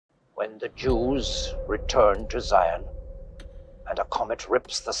When the Jews return to Zion, and a comet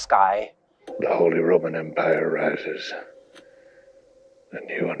rips the sky, the Holy Roman Empire rises, and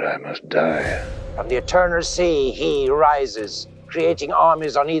you and I must die. From the eternal sea he rises, creating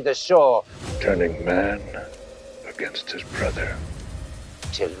armies on either shore, turning man against his brother,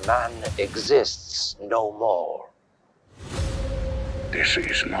 till man exists no more. This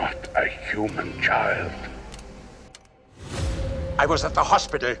is not a human child. I was at the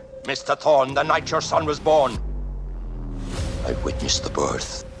hospital, Mr. Thorne, the night your son was born. I witnessed the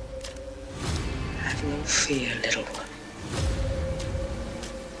birth. Have no fear, little one.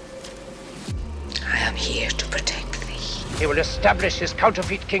 I am here to protect thee. He will establish his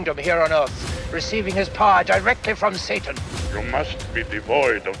counterfeit kingdom here on Earth, receiving his power directly from Satan. You must be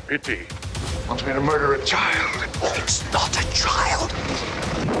devoid of pity. Wants me to murder a child. It's not a child.